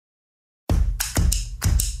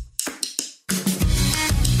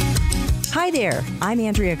Hi there, I'm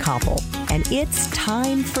Andrea Koppel, and it's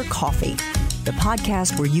time for coffee, the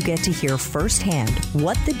podcast where you get to hear firsthand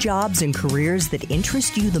what the jobs and careers that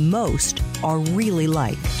interest you the most are really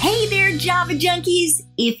like. Hey there, Java Junkies!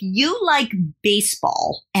 If you like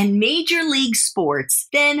baseball and Major League sports,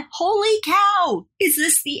 then holy cow, is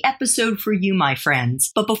this the episode for you, my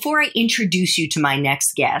friends? But before I introduce you to my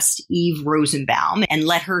next guest, Eve Rosenbaum, and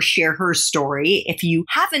let her share her story, if you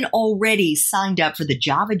haven't already signed up for the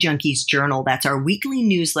Java Junkies Journal, that's our weekly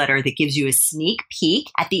newsletter that gives you a sneak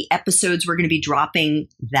peek at the episodes we're going to be dropping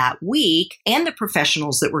that week and the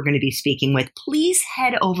professionals that we're going to be speaking with, please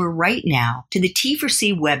head over right now to the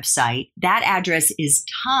T4C website. That address is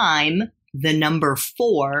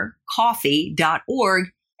time4coffee.org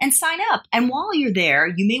and sign up. And while you're there,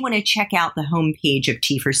 you may want to check out the homepage of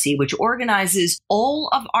T4C, which organizes all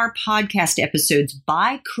of our podcast episodes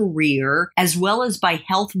by career, as well as by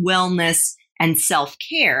health, wellness, and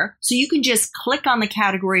self-care. So you can just click on the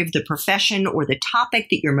category of the profession or the topic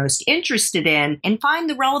that you're most interested in and find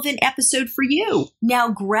the relevant episode for you. Now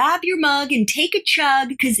grab your mug and take a chug,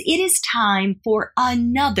 because it is time for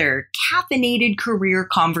another caffeinated career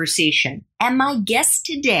conversation. And my guest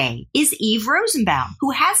today is Eve Rosenbaum,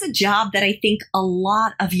 who has a job that I think a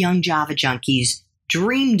lot of young Java junkies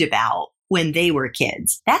dreamed about when they were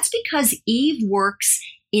kids. That's because Eve works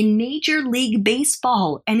in Major League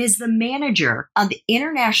Baseball and is the manager of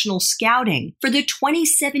international scouting for the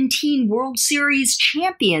 2017 World Series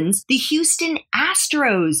champions, the Houston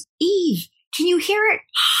Astros. Eve, can you hear it?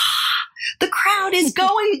 The crowd is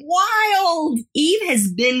going wild. Eve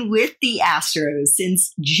has been with the Astros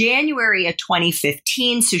since January of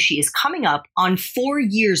 2015, so she is coming up on 4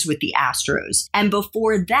 years with the Astros. And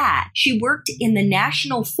before that, she worked in the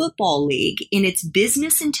National Football League in its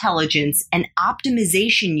business intelligence and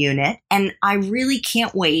optimization unit. And I really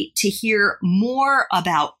can't wait to hear more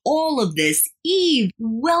about all of this. Eve,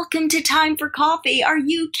 welcome to Time for Coffee. Are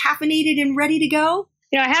you caffeinated and ready to go?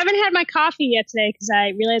 I haven't had my coffee yet today because I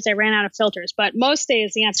realized I ran out of filters, but most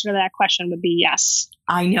days the answer to that question would be yes.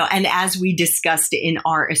 I know. And as we discussed in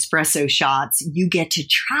our espresso shots, you get to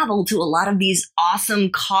travel to a lot of these awesome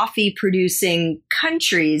coffee producing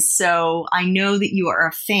countries. So I know that you are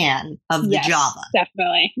a fan of the Java.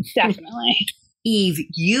 Definitely. Eve,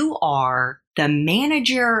 you are the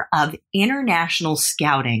manager of international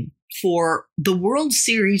scouting for the World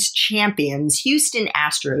Series champions, Houston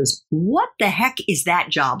Astros. What the heck is that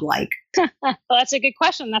job like? Well, that's a good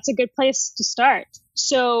question. That's a good place to start.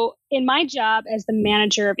 So in my job as the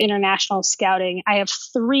manager of international scouting, I have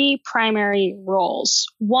three primary roles.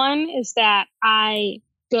 One is that I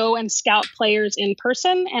go and scout players in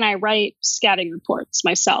person, and I write scouting reports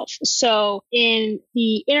myself. So in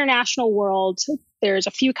the international world, there's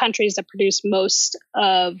a few countries that produce most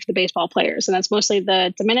of the baseball players, and that's mostly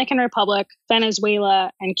the Dominican Republic,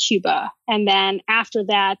 Venezuela, and Cuba. And then after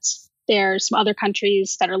that, there's some other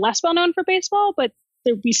countries that are less well known for baseball, but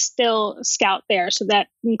we still scout there. So that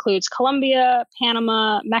includes Colombia,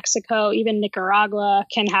 Panama, Mexico, even Nicaragua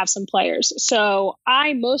can have some players. So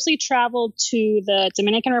I mostly travel to the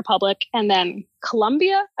Dominican Republic and then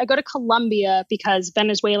Colombia. I go to Colombia because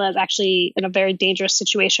Venezuela is actually in a very dangerous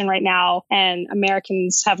situation right now and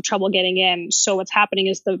Americans have trouble getting in. So what's happening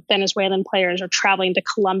is the Venezuelan players are traveling to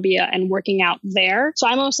Colombia and working out there. So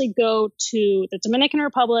I mostly go to the Dominican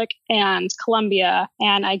Republic and Colombia,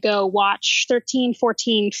 and I go watch 13,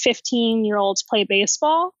 14, 15-year-olds play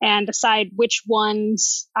baseball and decide which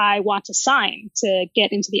ones I want to sign to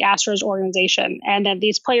get into the Astros organization. And then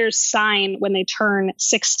these players sign when they turn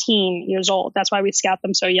 16 years old. That's why we scout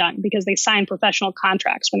them so young, because they sign professional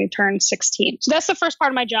contracts when they turn 16. So that's the first part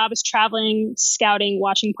of my job, is traveling, scouting,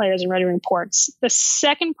 watching players, and writing reports. The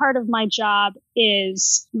second part of my job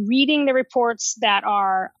is reading the reports that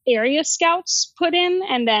our area scouts put in,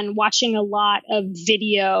 and then watching a lot of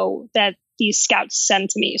video that these scouts send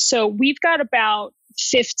to me. So we've got about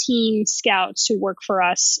 15 scouts who work for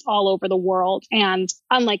us all over the world. And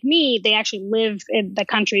unlike me, they actually live in the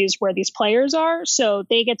countries where these players are. So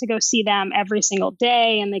they get to go see them every single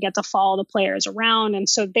day and they get to follow the players around. And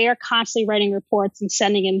so they're constantly writing reports and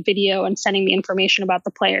sending in video and sending me information about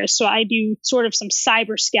the players. So I do sort of some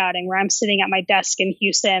cyber scouting where I'm sitting at my desk in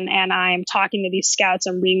Houston and I'm talking to these scouts.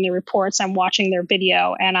 I'm reading their reports. I'm watching their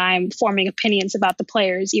video and I'm forming opinions about the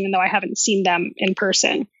players, even though I haven't seen them in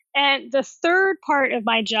person. And the third part of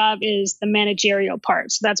my job is the managerial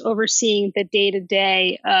part. So that's overseeing the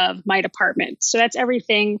day-to-day of my department. So that's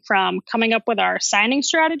everything from coming up with our signing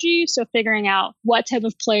strategy, so figuring out what type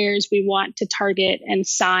of players we want to target and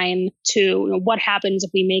sign, to what happens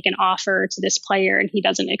if we make an offer to this player and he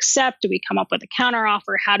doesn't accept. Do we come up with a counter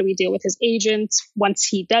offer? How do we deal with his agent once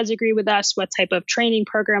he does agree with us? What type of training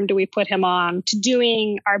program do we put him on? To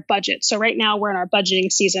doing our budget. So right now we're in our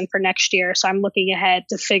budgeting season for next year. So I'm looking ahead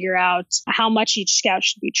to figure out how much each scout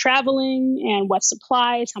should be traveling and what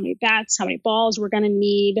supplies, how many bats, how many balls we're going to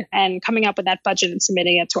need, and coming up with that budget and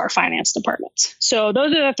submitting it to our finance department. So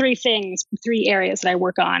those are the three areas that I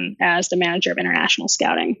work on as the manager of international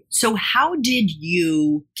scouting. So how did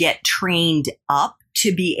you get trained up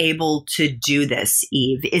to be able to do this,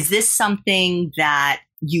 Eve? Is this something that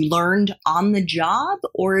you learned on the job,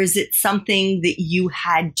 or is it something that you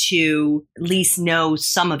had to at least know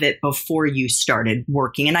some of it before you started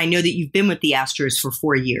working? And I know that you've been with the Astros for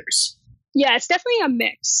 4 years. Yeah, it's definitely a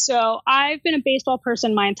mix. So I've been a baseball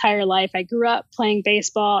person my entire life. I grew up playing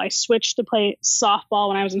baseball. I switched to play softball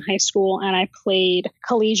when I was in high school, and I played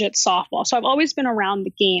collegiate softball. So I've always been around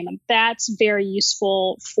the game, and that's very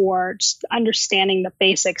useful for just understanding the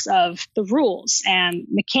basics of the rules and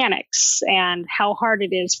mechanics and how hard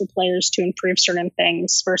it is for players to improve certain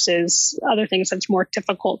things versus other things that's more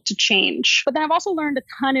difficult to change. But then I've also learned a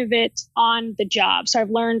ton of it on the job. So I've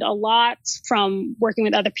learned a lot from working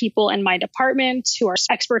with other people in my department who are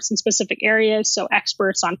experts in specific areas. So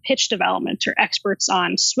experts on pitch development or experts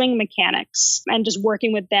on swing mechanics, and just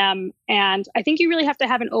working with them. And I think you really have to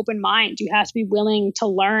have an open mind. You have to be willing to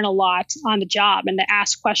learn a lot on the job and to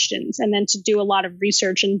ask questions, and then to do a lot of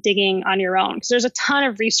research and digging on your own. Because there's a ton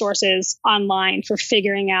of resources online for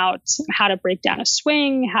figuring out how to break down a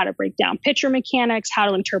swing, how to break down pitcher mechanics, how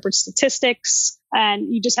to interpret statistics.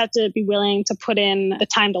 And you just have to be willing to put in the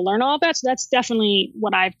time to learn all of that. So that's definitely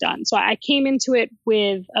what I've done. So I came into it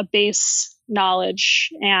with a base knowledge,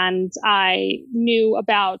 and I knew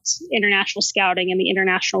about international scouting and the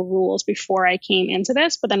international rules before I came into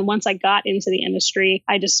this. But then once I got into the industry,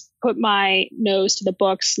 I just put my nose to the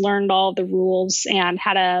books, learned all of the rules, and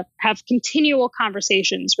had to have continual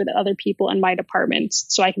conversations with other people in my department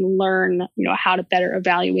so I can learn, how to better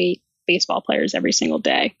evaluate baseball players every single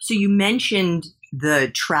day. So you mentioned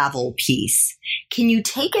the travel piece. Can you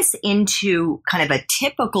take us into kind of a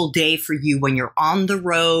typical day for you when you're on the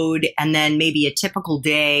road, and then maybe a typical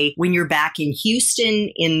day when you're back in Houston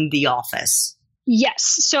in the office?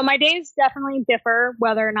 Yes. So my days definitely differ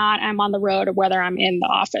whether or not I'm on the road or whether I'm in the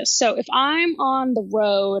office. So if I'm on the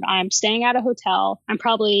road, I'm staying at a hotel. I'm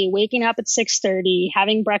probably waking up at 6:30,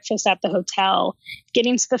 having breakfast at the hotel,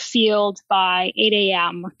 getting to the field by 8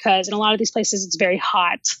 a.m. because in a lot of these places, it's very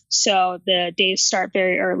hot. So the days start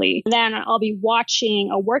very early. Then I'll be watching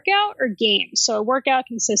a workout or game. So a workout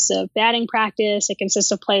consists of batting practice. It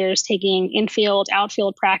consists of players taking infield,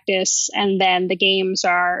 outfield practice. And then the games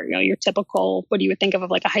are, your typical, what you would think of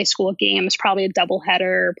like a high school game. It's probably a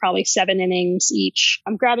doubleheader, probably 7 innings each.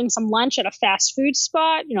 I'm grabbing some lunch at a fast food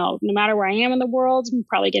spot. No matter where I am in the world, I'm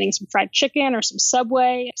probably getting some fried chicken or some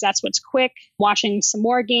Subway because that's what's quick. Watching some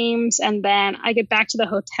more games, and then I get back to the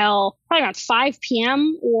hotel probably around 5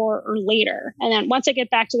 p.m. or later. And then once I get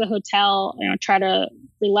back to the hotel, try to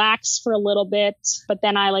relax for a little bit, but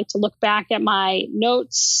then I like to look back at my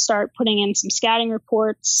notes, start putting in some scouting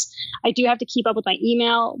reports. I do have to keep up with my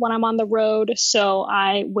email when I'm on the road, so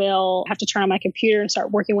I will have to turn on my computer and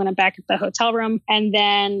start working when I'm back at the hotel room. And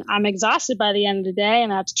then I'm exhausted by the end of the day,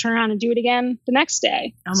 and I have to turn around and do it again the next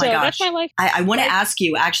day. Oh my gosh. That's my life. I want to ask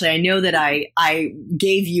you, actually, I know that I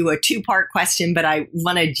gave you a 2-part question, but I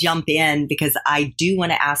want to jump in because I do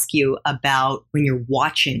want to ask you about when you're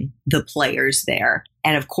watching the players there.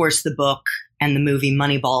 And of course, the book and the movie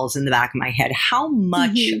Moneyball is in the back of my head. How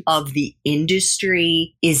much of the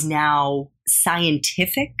industry is now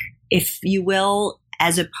scientific, if you will,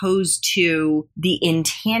 as opposed to the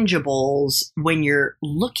intangibles when you're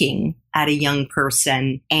looking at a young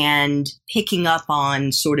person and picking up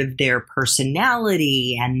on sort of their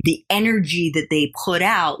personality and the energy that they put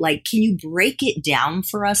out? Like, can you break it down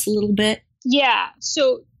for us a little bit? Yeah.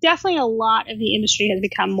 So definitely a lot of the industry has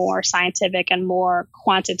become more scientific and more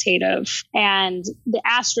quantitative. And the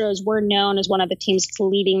Astros were known as one of the teams that's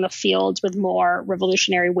leading the field with more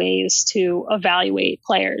revolutionary ways to evaluate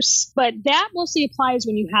players. But that mostly applies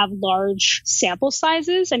when you have large sample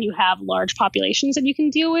sizes and you have large populations that you can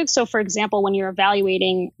deal with. So for example, when you're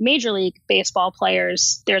evaluating Major League Baseball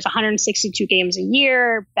players, there's 162 games a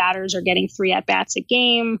year. Batters are getting 3 at-bats a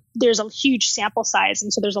game. There's a huge sample size.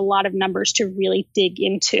 And so there's a lot of numbers to really dig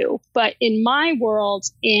into. But in my world,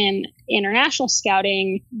 in international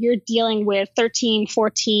scouting, you're dealing with 13,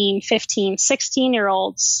 14, 15,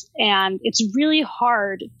 16-year-olds, and it's really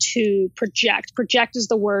hard to project. Project is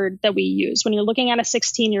the word that we use. When you're looking at a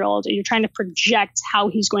 16-year-old, you're trying to project how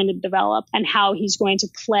he's going to develop and how he's going to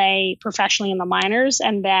play professionally in the minors,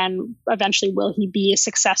 and then eventually will he be a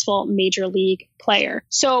successful major league player.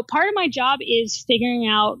 So part of my job is figuring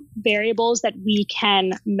out variables that we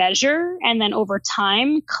can measure and then over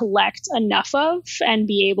time collect enough of and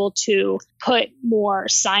be able to put more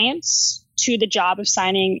science to the job of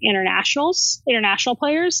signing international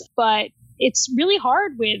players. But it's really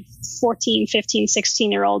hard with 14, 15,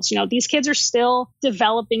 16-year-olds. You know, these kids are still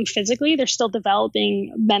developing physically. They're still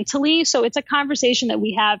developing mentally. So it's a conversation that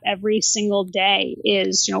we have every single day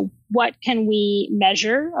is, you know, what can we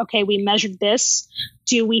measure? Okay, we measured this.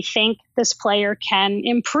 Do we think this player can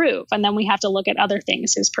improve? And then we have to look at other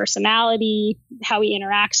things, his personality, how he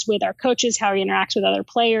interacts with our coaches, how he interacts with other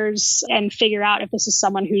players, and figure out if this is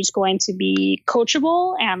someone who's going to be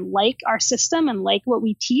coachable and like our system and like what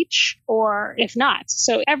we teach, or if not.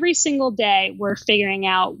 So every single day we're figuring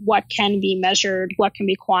out what can be measured, what can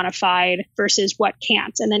be quantified versus what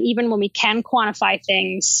can't. And then even when we can quantify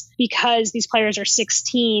things, because these players are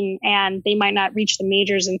 16 and they might not reach the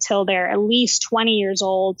majors until they're at least 20 years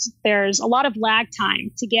old, there's a lot of lag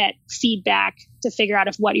time to get feedback to figure out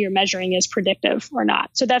if what you're measuring is predictive or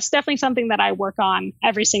not. So that's definitely something that I work on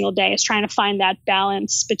every single day, is trying to find that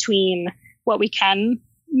balance between what we can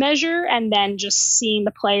measure and then just seeing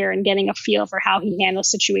the player and getting a feel for how he handles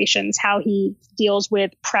situations, how he deals with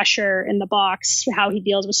pressure in the box, how he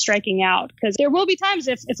deals with striking out. Because there will be times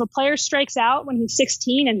if a player strikes out when he's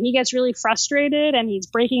 16 and he gets really frustrated and he's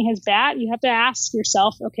breaking his bat, you have to ask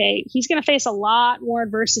yourself, okay, he's going to face a lot more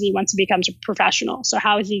adversity once he becomes a professional. So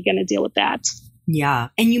how is he going to deal with that? Yeah.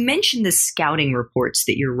 And you mentioned the scouting reports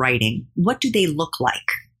that you're writing. What do they look like?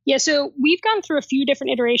 Yeah, so we've gone through a few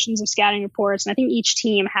different iterations of scouting reports, and I think each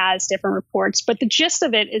team has different reports, but the gist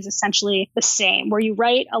of it is essentially the same, where you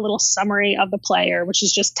write a little summary of the player, which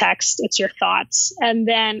is just text, it's your thoughts. And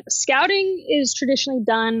then scouting is traditionally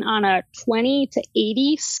done on a 20 to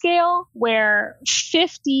 80 scale, where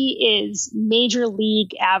 50 is major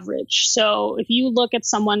league average. So if you look at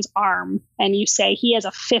someone's arm and you say he has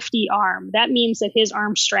a 50 arm, that means that his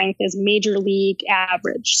arm strength is major league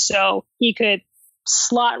average. So he could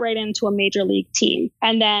slot right into a major league team.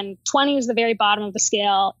 And then 20 is the very bottom of the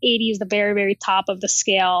scale, 80 is the very, very top of the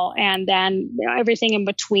scale, and then everything in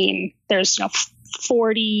between. There's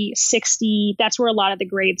 40, 60, that's where a lot of the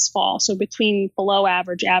grades fall. So between below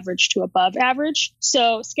average, average to above average.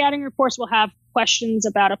 So scouting reports will have questions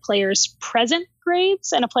about a player's present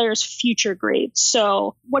grades and a player's future grades.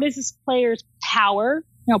 So what is this player's power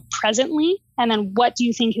presently? And then what do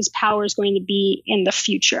you think his power is going to be in the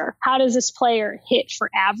future? How does this player hit for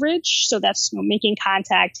average? So that's making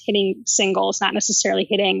contact, hitting singles, not necessarily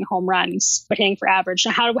hitting home runs, but hitting for average.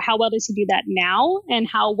 Now, how well does he do that now? And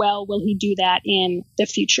how well will he do that in the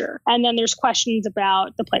future? And then there's questions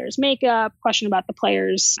about the player's makeup, question about the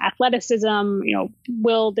player's athleticism.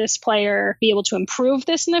 Will this player be able to improve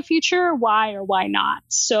this in the future? Why or why not?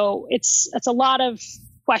 So it's a lot of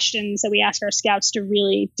questions that we ask our scouts to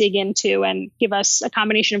really dig into and give us a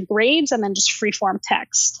combination of grades and then just free-form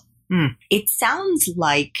text. It sounds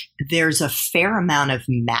like there's a fair amount of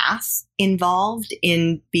math involved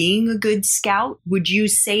in being a good scout. Would you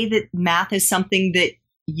say that math is something that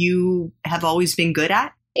you have always been good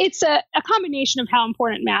at? It's a combination of how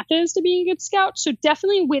important math is to being a good scout. So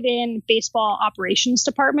definitely within baseball operations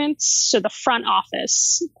departments, so the front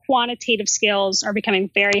office, quantitative skills are becoming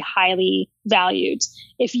very highly valued.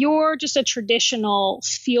 If you're just a traditional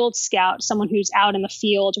field scout, someone who's out in the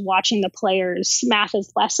field watching the players, math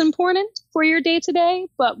is less important for your day to day.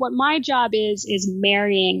 But what my job is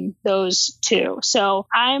marrying those two. So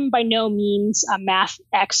I'm by no means a math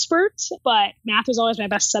expert, but math was always my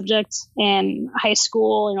best subject in high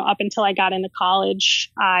school. Up until I got into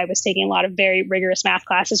college, I was taking a lot of very rigorous math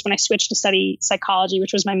classes. When I switched to study psychology,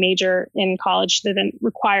 which was my major in college, that didn't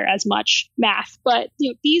require as much math. But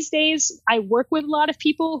these days, I work with a lot of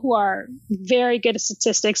people who are very good at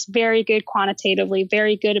statistics, very good quantitatively,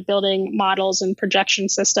 very good at building models and projection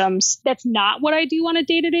systems. That's not what I do on a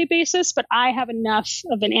day-to-day basis, but I have enough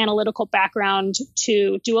of an analytical background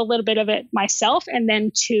to do a little bit of it myself and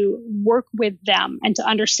then to work with them and to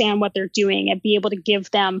understand what they're doing and be able to give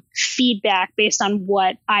them feedback based on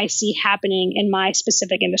what I see happening in my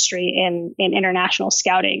specific industry in international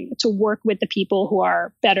scouting, to work with the people who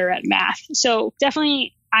are better at math. So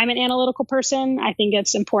definitely I'm an analytical person. I think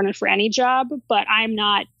it's important for any job, but I'm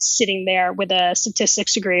not sitting there with a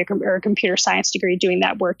statistics degree or a computer science degree doing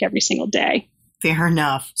that work every single day. Fair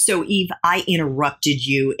enough. So, Eve, I interrupted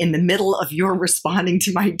you in the middle of your responding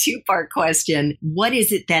to my two-part question. What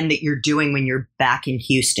is it then that you're doing when you're back in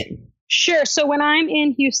Houston? Sure. So when I'm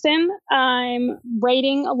in Houston, I'm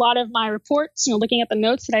writing a lot of my reports, looking at the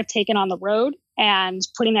notes that I've taken on the road and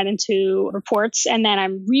putting that into reports. And then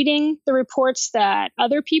I'm reading the reports that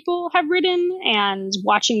other people have written and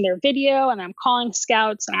watching their video. And I'm calling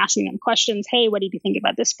scouts and asking them questions. Hey, what did you think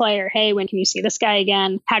about this player? Hey, when can you see this guy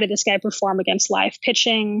again? How did this guy perform against live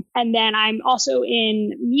pitching? And then I'm also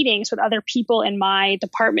in meetings with other people in my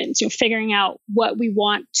department, figuring out what we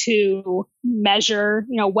want to measure,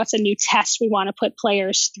 what's a new test we want to put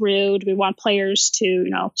players through. Do we want players to,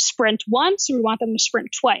 sprint once, or we want them to sprint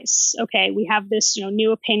twice? Okay, we have this,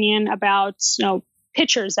 new opinion about,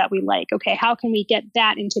 pitchers that we like. Okay, how can we get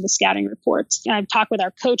that into the scouting reports? I've talked with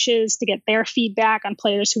our coaches to get their feedback on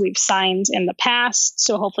players who we've signed in the past.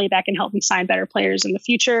 So hopefully that can help me sign better players in the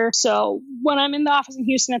future. So when I'm in the office in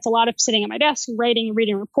Houston, it's a lot of sitting at my desk, writing and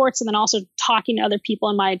reading reports, and then also talking to other people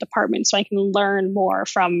in my department so I can learn more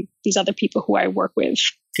from these other people who I work with.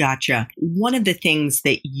 Gotcha. One of the things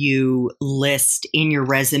that you list in your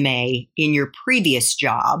resume in your previous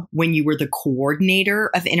job when you were the coordinator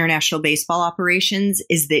of international baseball operations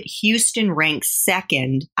is that Houston ranks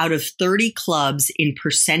second out of 30 clubs in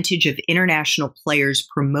percentage of international players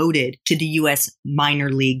promoted to the U.S. minor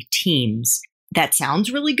league teams. That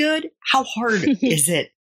sounds really good. How hard is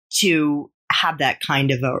it to have that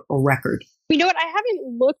kind of a record? You know what? I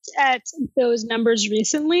haven't looked at those numbers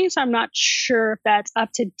recently, so I'm not sure if that's up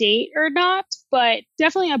to date or not. But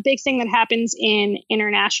definitely a big thing that happens in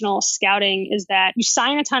international scouting is that you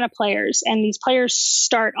sign a ton of players, and these players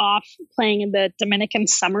start off playing in the Dominican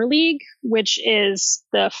Summer League, which is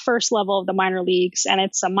the first level of the minor leagues. And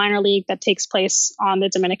it's a minor league that takes place on the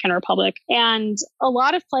Dominican Republic. And a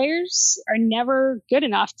lot of players are never good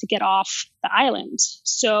enough to get off the island.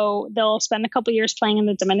 So they'll spend a couple years playing in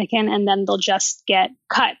the Dominican, and then they'll just get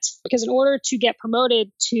cut. Because in order to get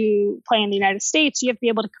promoted to play in the United States, you have to be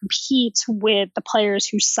able to compete with the players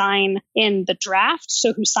who sign in the draft.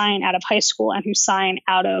 So who sign out of high school and who sign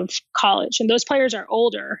out of college. And those players are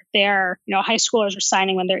older. They're, high schoolers are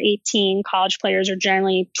signing when they're 18. College players are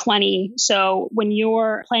generally 20. So when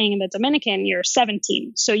you're playing in the Dominican, you're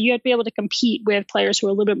 17. So you have to be able to compete with players who are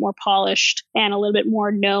a little bit more polished and a little bit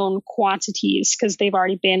more known quantities because they've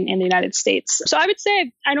already been in the United States. So I would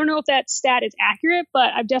say, I don't know if that stat is accurate, but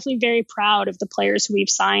I'm definitely very proud of the players who we've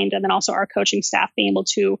signed, and then also our coaching staff being able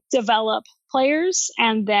to develop players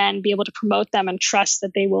and then be able to promote them and trust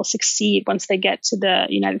that they will succeed once they get to the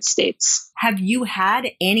United States. Have you had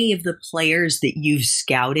any of the players that you've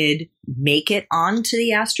scouted make it onto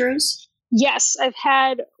the Astros? Yes, I've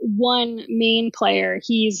had one main player.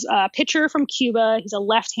 He's a pitcher from Cuba. He's a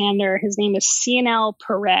left-hander. His name is Cionel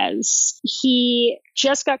Perez. He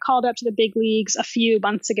just got called up to the big leagues a few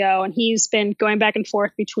months ago, and he's been going back and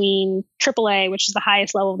forth between AAA, which is the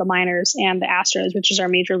highest level of the minors, and the Astros, which is our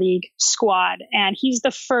major league squad. And he's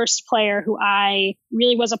the first player who I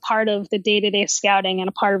really was a part of the day-to-day scouting and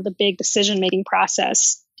a part of the big decision-making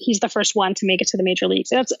process. He's the first one to make it to the major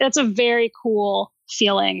leagues. That's a very cool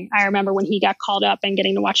feeling. I remember when he got called up and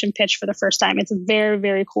getting to watch him pitch for the first time. It's a very,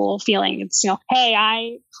 very cool feeling. It's, hey,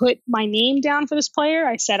 I put my name down for this player.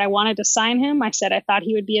 I said I wanted to sign him. I said I thought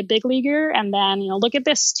he would be a big leaguer. And then, look at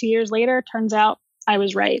this. 2 years later, turns out I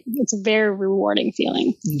was right. It's a very rewarding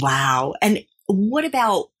feeling. Wow. And what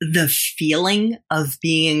about the feeling of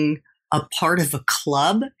being a part of a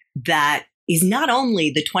club that is not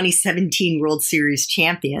only the 2017 World Series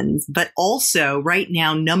champions, but also right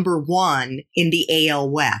now #1 in the AL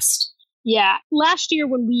West? Yeah. Last year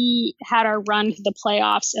when we had our run to the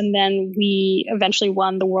playoffs and then we eventually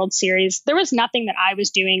won the World Series, there was nothing that I was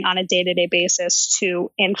doing on a day-to-day basis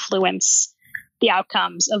to influence the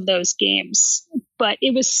outcomes of those games. But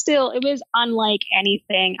it was unlike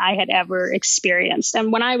anything I had ever experienced.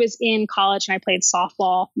 And when I was in college and I played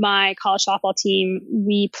softball, my college softball team,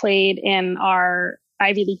 we played in our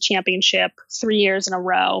Ivy League championship 3 years in a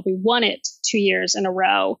row. We won it 2 years in a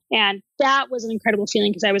row. And that was an incredible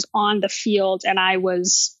feeling because I was on the field and I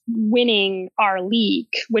was winning our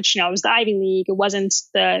league, which, was the Ivy League. It wasn't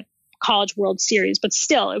the College World Series, but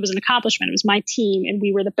still it was an accomplishment. It was my team and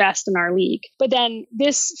we were the best in our league. But then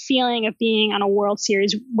this feeling of being on a World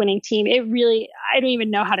Series winning team, I don't even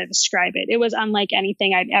know how to describe it. It was unlike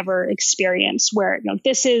anything I'd ever experienced where,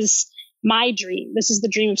 this is my dream. This is the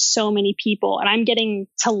dream of so many people and I'm getting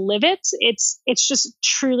to live it. It's just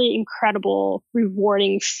truly incredible,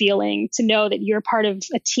 rewarding feeling to know that you're part of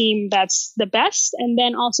a team that's the best. And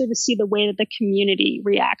then also to see the way that the community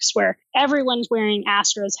reacts where everyone's wearing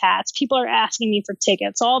Astros hats. People are asking me for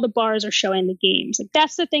tickets. All the bars are showing the games. Like,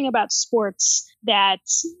 that's the thing about sports that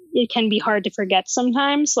it can be hard to forget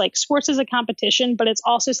sometimes. Like, sports is a competition, but it's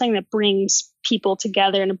also something that brings people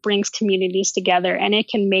together and it brings communities together. And it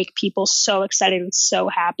can make people so excited and so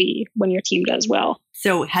happy when your team does well.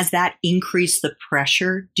 So has that increased the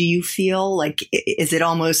pressure? Do you feel like, is it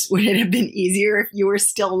almost, would it have been easier if you were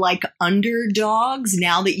still like underdogs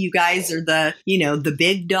now that you guys are the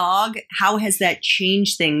big dog? How has that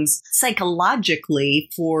changed things psychologically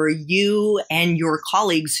for you and your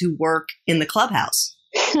colleagues who work in the clubhouse?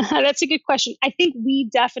 That's a good question. I think we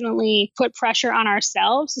definitely put pressure on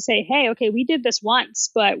ourselves to say, hey, okay, we did this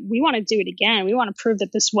once, but we want to do it again. We want to prove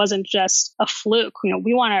that this wasn't just a fluke.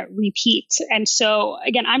 We want to repeat. And so,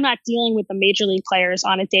 again, I'm not dealing with the major league players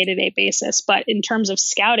on a day-to-day basis, but in terms of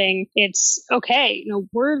scouting, it's okay.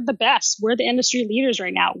 We're the best. We're the industry leaders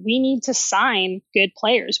right now. We need to sign good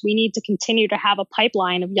players. We need to continue to have a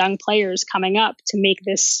pipeline of young players coming up to make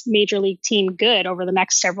this major league team good over the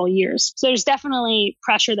next several years. So there's definitely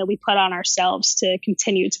pressure that we put on ourselves to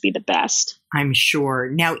continue to be the best. I'm sure.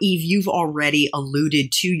 Now, Eve, you've already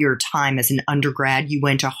alluded to your time as an undergrad. You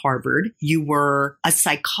went to Harvard. You were a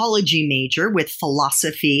psychology major with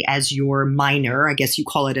philosophy as your minor. I guess you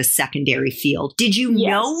call it a secondary field. Did you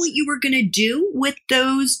know what you were going to do with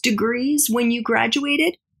those degrees when you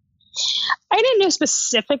graduated? I didn't know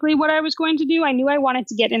specifically what I was going to do. I knew I wanted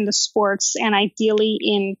to get into sports and ideally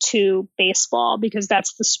into baseball because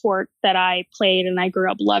that's the sport that I played and I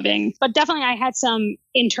grew up loving. But definitely I had some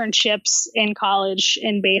internships in college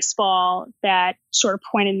in baseball that sort of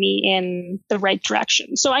pointed me in the right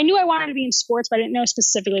direction. So I knew I wanted to be in sports, but I didn't know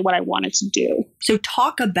specifically what I wanted to do. So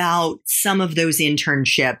talk about some of those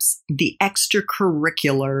internships, the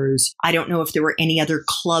extracurriculars. I don't know if there were any other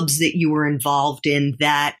clubs that you were involved in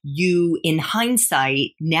that you, in hindsight,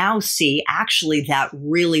 now see actually that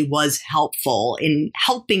really was helpful in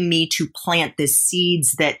helping me to plant the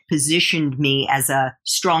seeds that positioned me as a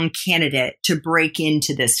strong candidate to break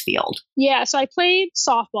into this field. Yeah, so I played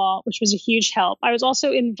softball, which was a huge help. I was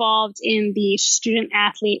also involved in the Student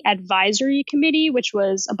Athlete Advisory Committee, which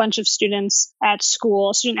was a bunch of students at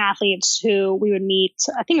school, student athletes who we would meet,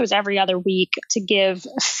 I think it was every other week, to give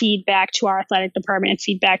feedback to our athletic department and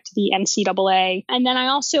feedback to the NCAA. And then I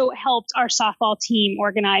also helped our softball team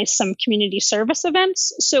organize some community service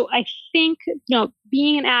events. So I think,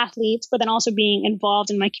 being an athlete, but then also being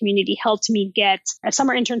involved in my community helped me get a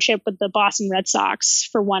summer internship with the Boston Red Sox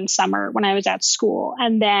for one summer when I was at school.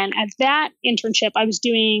 And then at that internship, I was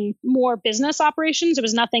doing more business operations. It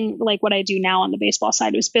was nothing like what I do now on the baseball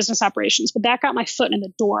side. It was business operations, but that got my foot in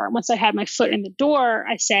the door. Once I had my foot in the door,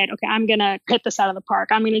 I said, okay, I'm going to hit this out of the park.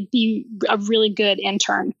 I'm going to be a really good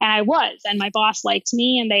intern. And I was, and my boss liked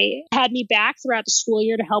me and they had me back throughout the school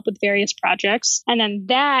year to help with various projects. And then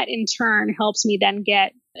that in turn helps me then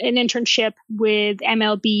get an internship with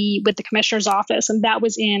MLB with the commissioner's office. And that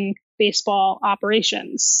was in baseball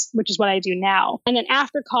operations, which is what I do now. And then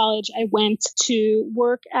after college, I went to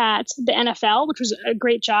work at the NFL, which was a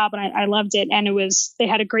great job and I loved it. And they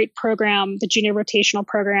had a great program, the junior rotational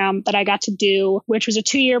program that I got to do, which was a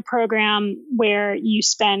 2-year program where you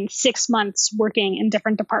spend 6 months working in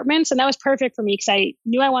different departments. And that was perfect for me because I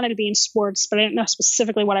knew I wanted to be in sports, but I didn't know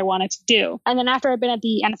specifically what I wanted to do. And then after I'd been at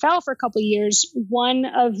the NFL for a couple of years, one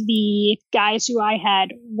of the guys who I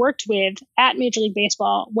had worked with at Major League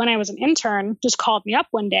Baseball when I was an intern just called me up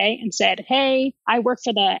one day and said, hey, I work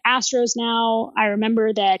for the Astros now. I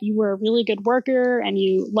remember that you were a really good worker and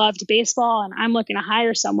you loved baseball and I'm looking to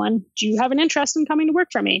hire someone. Do you have an interest in coming to work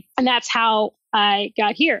for me? And that's how I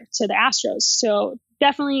got here to the Astros. So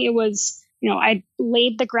definitely it was, I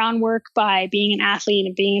laid the groundwork by being an athlete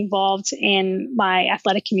and being involved in my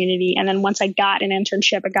athletic community. And then once I got an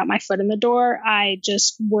internship, I got my foot in the door. I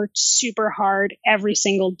just worked super hard every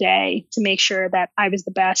single day to make sure that I was the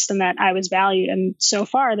best and that I was valued. And so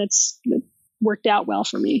far, that's worked out well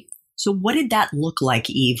for me. So what did that look like,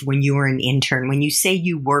 Eve, when you were an intern? When you say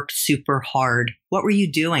you worked super hard, what were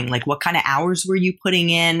you doing? Like, what kind of hours were you putting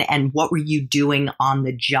in? And what were you doing on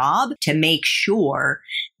the job to make sure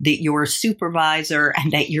that your supervisor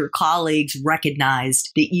and that your colleagues recognized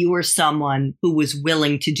that you were someone who was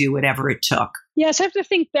willing to do whatever it took? Yeah, so I have to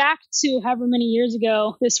think back to however many years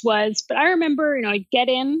ago this was. But I remember, I'd get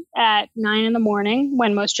in at 9 a.m.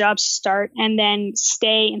 when most jobs start and then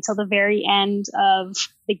stay until the very end of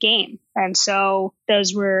the game. And so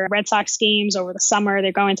those were Red Sox games over the summer.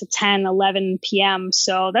 They're going to 10, 11 p.m.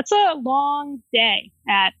 So that's a long day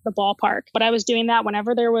at the ballpark. But I was doing that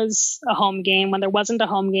whenever there was a home game. When there wasn't a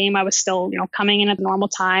home game, I was still, coming in at the normal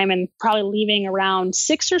time and probably leaving around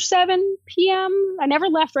 6 or 7 p.m. I never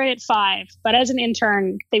left right at 5. But as an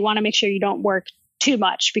intern, they want to make sure you don't work too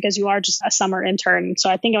much because you are just a summer intern. So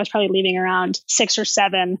I think I was probably leaving around 6 or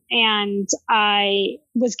 7. And I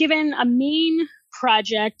was given a main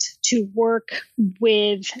project to work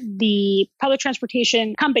with the public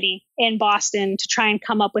transportation company in Boston to try and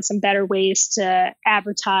come up with some better ways to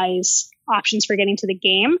advertise options for getting to the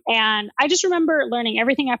game. And I just remember learning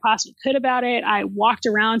everything I possibly could about it. I walked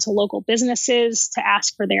around to local businesses to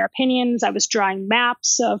ask for their opinions. I was drawing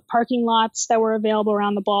maps of parking lots that were available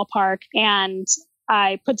around the ballpark. And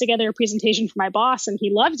I put together a presentation for my boss and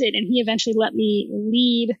he loved it. And he eventually let me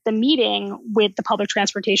lead the meeting with the public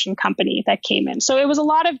transportation company that came in. So it was a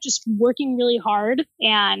lot of just working really hard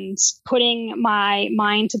and putting my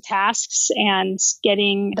mind to tasks and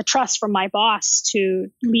getting the trust from my boss to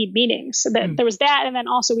lead meetings. So there was that. And then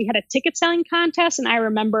also we had a ticket selling contest. And I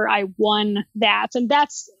remember I won that. And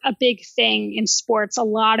that's a big thing in sports. A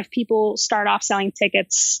lot of people start off selling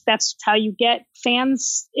tickets. That's how you get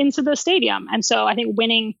fans into the stadium. And so I think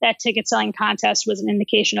winning that ticket selling contest was an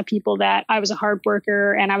indication of people that I was a hard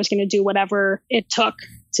worker and I was going to do whatever it took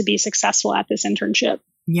to be successful at this internship.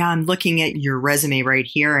 Yeah, I'm looking at your resume right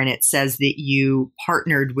here, and it says that you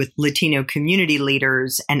partnered with Latino community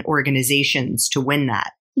leaders and organizations to win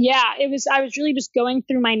that. Yeah, I was really just going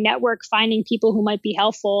through my network, finding people who might be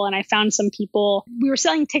helpful. And I found some people. We were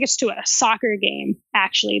selling tickets to a soccer game,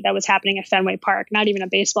 actually, that was happening at Fenway Park, not even a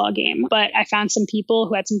baseball game. But I found some people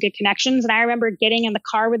who had some good connections. And I remember getting in the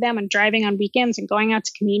car with them and driving on weekends and going out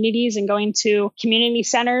to communities and going to community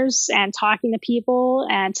centers and talking to people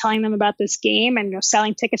and telling them about this game and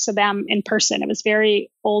selling tickets to them in person. It was very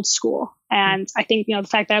old school. And I think, the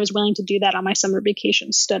fact that I was willing to do that on my summer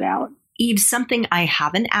vacation stood out. Eve, something I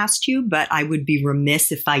haven't asked you, but I would be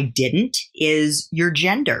remiss if I didn't, is your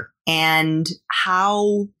gender and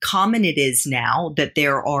how common it is now that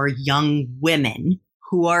there are young women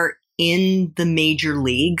who are in the major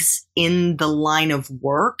leagues, in the line of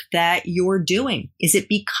work that you're doing. Is it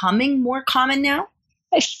becoming more common now?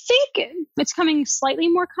 I think it's coming slightly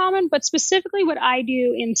more common, but specifically what I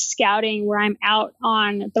do in scouting, where I'm out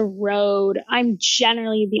on the road, I'm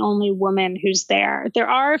generally the only woman who's there. There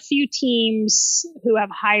are a few teams who have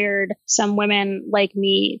hired some women like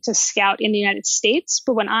me to scout in the United States,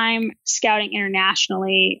 but when I'm scouting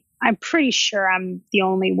internationally, I'm pretty sure I'm the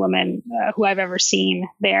only woman who I've ever seen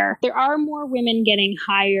there. There are more women getting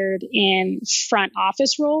hired in front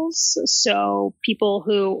office roles. So people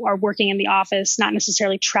who are working in the office, not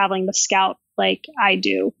necessarily traveling to scout like I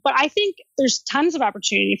do. But I think there's tons of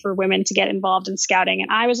opportunity for women to get involved in scouting.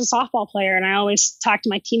 And I was a softball player and I always talk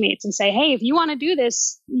to my teammates and say, hey, if you want to do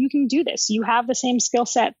this, you can do this. You have the same skill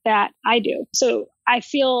set that I do. So I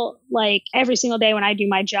feel like every single day when I do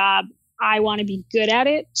my job, I want to be good at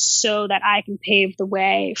it so that I can pave the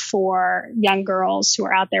way for young girls who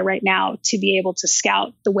are out there right now to be able to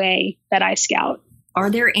scout the way that I scout.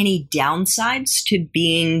 Are there any downsides to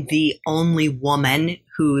being the only woman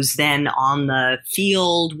who's then on the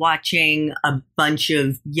field watching a bunch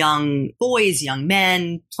of young boys, young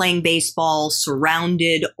men playing baseball,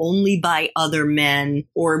 surrounded only by other men?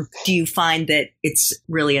 Or do you find that it's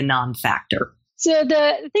really a non-factor? So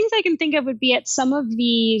the things I can think of would be at some of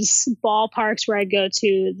these ballparks where I go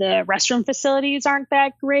to, the restroom facilities aren't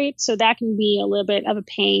that great. So that can be a little bit of a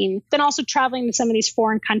pain. Then also traveling to some of these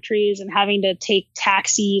foreign countries and having to take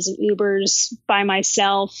taxis and Ubers by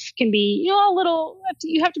myself can be, a little,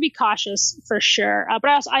 you have to be cautious for sure.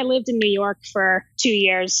 But I lived in New York for 2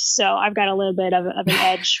 years. So I've got a little bit of an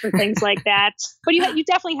edge for things like that. But you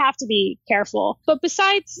definitely have to be careful. But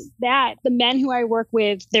besides that, the men who I work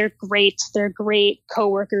with, they're great. They're great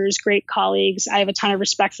coworkers, great colleagues. I have a ton of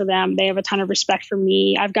respect for them. They have a ton of respect for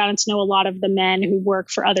me. I've gotten to know a lot of the men who work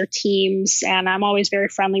for other teams, and I'm always very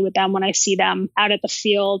friendly with them when I see them out at the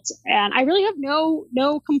field. And I really have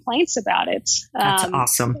no complaints about it. That's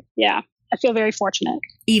awesome. Yeah. I feel very fortunate.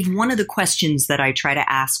 Eve, one of the questions that I try to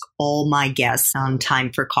ask all my guests on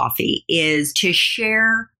Time for Coffee is to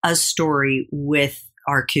share a story with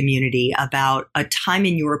our community about a time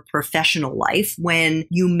in your professional life when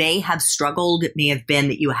you may have struggled. It may have been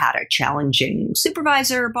that you had a challenging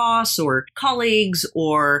supervisor, boss, or colleagues,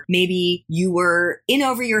 or maybe you were in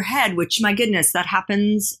over your head, which, my goodness, that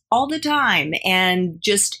happens all the time, and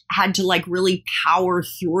just had to really power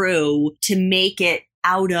through to make it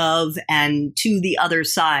out of and to the other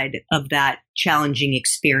side of that challenging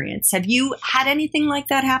experience. Have you had anything like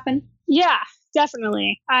that happen? Yeah,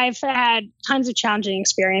 definitely. I've had tons of challenging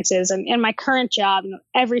experiences. And in my current job,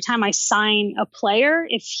 every time I sign a player,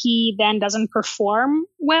 if he then doesn't perform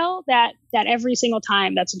well, that every single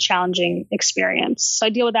time, that's a challenging experience. So I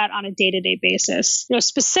deal with that on a day-to-day basis.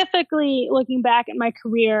 Specifically looking back at my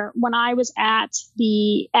career, when I was at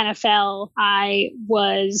the NFL, I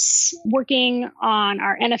was working on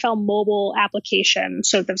our NFL mobile application.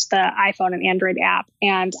 So that's the iPhone and Android app.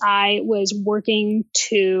 And I was working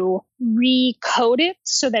to recode it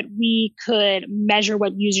so that we could measure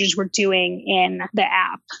what users were doing in the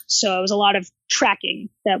app. So it was a lot of tracking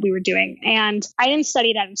that we were doing. And I didn't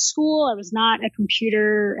study that in school. I was not a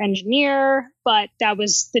computer engineer, but that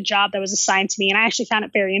was the job that was assigned to me. And I actually found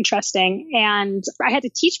it very interesting. And I had to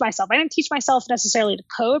teach myself. I didn't teach myself necessarily to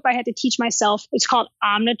code, but I had to teach myself. It's called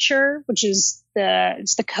Omniture, which is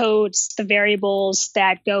the codes, the variables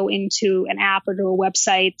that go into an app or to a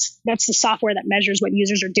website. That's the software that measures what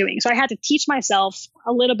users are doing. So I had to teach myself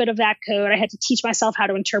a little bit of that code. I had to teach myself how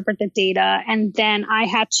to interpret the data. And then I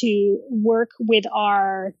had to work with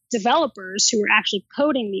our developers who were actually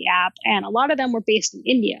coding the app. And a lot of them were based in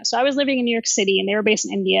India. So I was living in New York City and they were based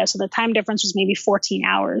in India. So the time difference was maybe 14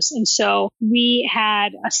 hours. And so we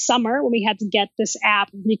had a summer when we had to get this app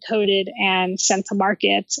recoded and sent to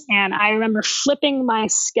market. And I remember flipping my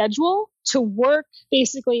schedule to work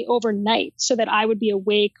basically overnight so that I would be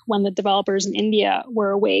awake when the developers in India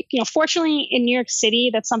were awake. Fortunately in New York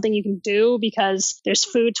City, that's something you can do because there's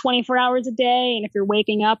food 24 hours a day. And if you're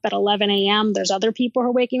waking up at 11 a.m., there's other people who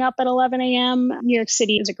are waking up at 11 a.m. New York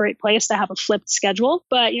City is a great place to have a flipped schedule.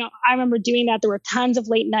 But, I remember doing that. There were tons of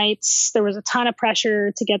late nights. There was a ton of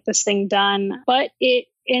pressure to get this thing done, but it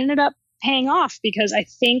ended up paying off because I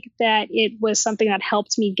think that it was something that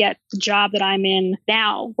helped me get the job that I'm in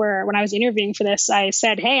now, where when I was interviewing for this, I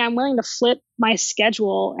said, hey, I'm willing to flip my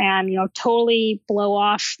schedule and, totally blow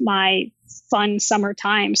off my fun summer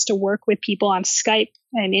times to work with people on Skype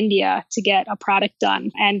in India to get a product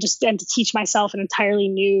done and to teach myself an entirely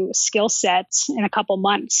new skill set in a couple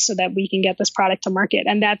months so that we can get this product to market.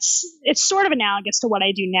 And it's sort of analogous to what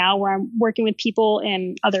I do now, where I'm working with people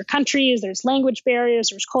in other countries. There's language barriers,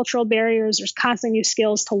 there's cultural barriers, there's constantly new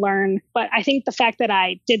skills to learn. But I think the fact that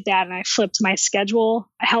I did that and I flipped my schedule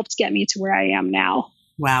helped get me to where I am now.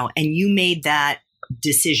 Wow. And you made that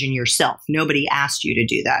decision yourself. Nobody asked you to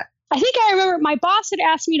do that. I think I remember my boss had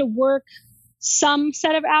asked me to work some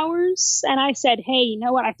set of hours. And I said, hey, you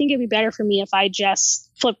know what? I think it'd be better for me if I just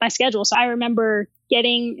flip my schedule. So I remember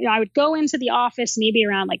I would go into the office maybe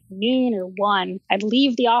around like noon or 1. I'd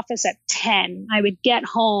leave the office at 10. I would get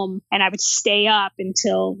home and I would stay up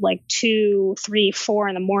until like 2, 3, 4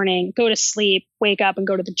 in the morning, go to sleep, wake up and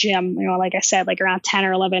go to the gym, like I said, like around 10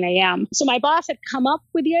 or 11 a.m. So my boss had come up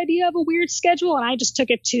with the idea of a weird schedule and I just took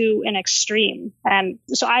it to an extreme. And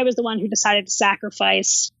so I was the one who decided to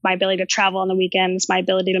sacrifice my ability to travel on the weekends, my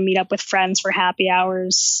ability to meet up with friends for happy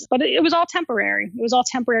hours. But it was all temporary. It was all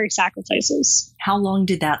temporary sacrifices. How long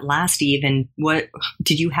did that last, Eve? And what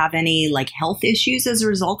did you have any health issues as a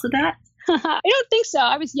result of that? I don't think so.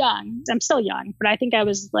 I was young. I'm still young, but I think I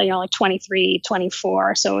was like 23,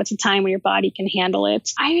 24. So it's a time where your body can handle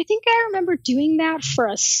it. I think I remember doing that for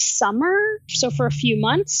a summer. So for a few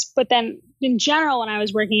months, but then in general, when I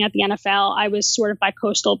was working at the NFL, I was sort of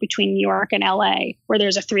bicoastal between New York and LA, where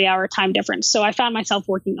there's a 3-hour time difference. So I found myself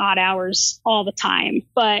working odd hours all the time.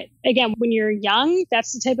 But again, when you're young,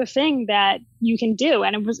 that's the type of thing that you can do.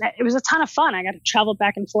 And it was a ton of fun. I got to travel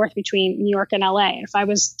back and forth between New York and LA. And if I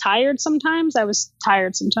was tired sometimes, I was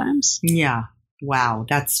tired sometimes. Yeah. Wow.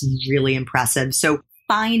 That's really impressive. So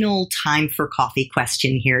final time for coffee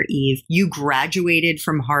question here, Eve. You graduated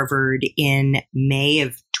from Harvard in May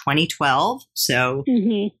of 2012, so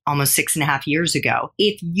almost 6.5 years ago.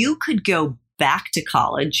 If you could go back to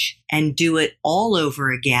college and do it all over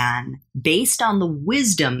again, based on the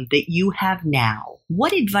wisdom that you have now,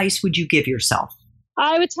 what advice would you give yourself?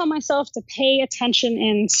 I would tell myself to pay attention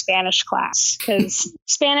in Spanish class because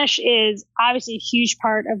Spanish is obviously a huge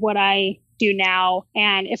part of what I do now.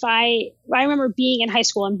 And I remember being in high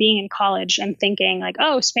school and being in college and thinking like,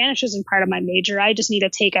 oh, Spanish isn't part of my major. I just need to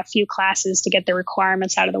take a few classes to get the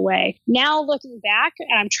requirements out of the way. Now looking back,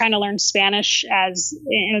 and I'm trying to learn Spanish as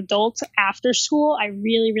an adult after school, I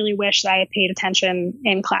really, really wish that I had paid attention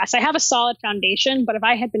in class. I have a solid foundation, but if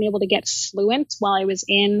I had been able to get fluent while I was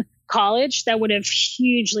in college, that would have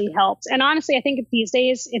hugely helped. And honestly, I think these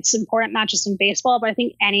days it's important, not just in baseball, but I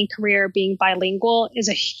think any career being bilingual is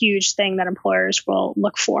a huge thing that employers will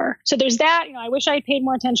look for. So there's that. I wish I had paid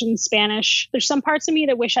more attention in Spanish. There's some parts of me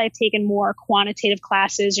that wish I had taken more quantitative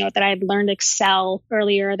classes, that I had learned Excel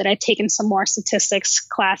earlier, that I'd taken some more statistics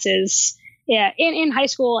classes. in high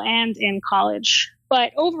school and in college.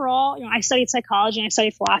 But overall, I studied psychology and I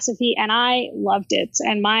studied philosophy, and I loved it.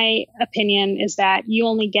 And my opinion is that you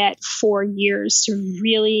only get 4 years to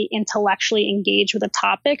really intellectually engage with a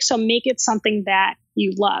topic. So make it something that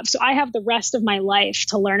you love. So I have the rest of my life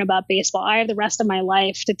to learn about baseball. I have the rest of my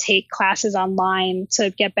life to take classes online,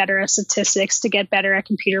 to get better at statistics, to get better at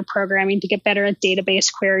computer programming, to get better at database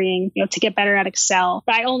querying, to get better at Excel.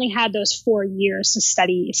 But I only had those 4 years to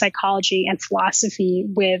study psychology and philosophy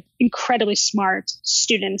with incredibly smart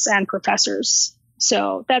students and professors.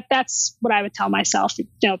 So that's what I would tell myself.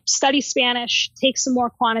 Study Spanish, take some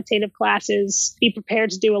more quantitative classes, be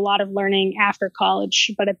prepared to do a lot of learning after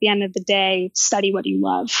college. But at the end of the day, study what you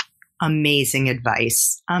love. Amazing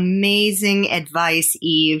advice. Amazing advice,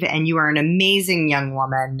 Eve. And you are an amazing young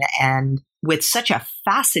woman. And with such a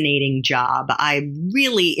fascinating job, I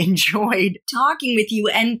really enjoyed talking with you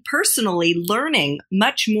and personally learning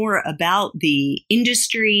much more about the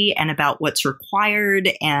industry and about what's required.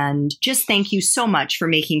 And just thank you so much for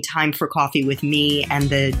making time for coffee with me and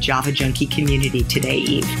the Java Junkie community today,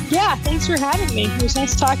 Eve. Yeah, thanks for having me. It was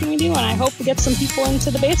nice talking with you, and I hope to get some people into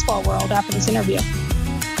the baseball world after this interview.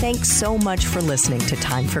 Thanks so much for listening to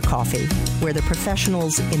Time for Coffee, where the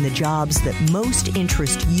professionals in the jobs that most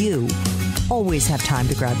interest you always have time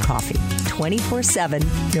to grab coffee 24/7,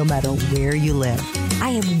 no matter where you live. I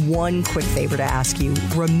have one quick favor to ask you.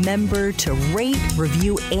 Remember to rate,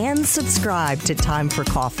 review, and subscribe to Time for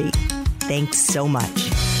Coffee. Thanks so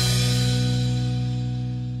much.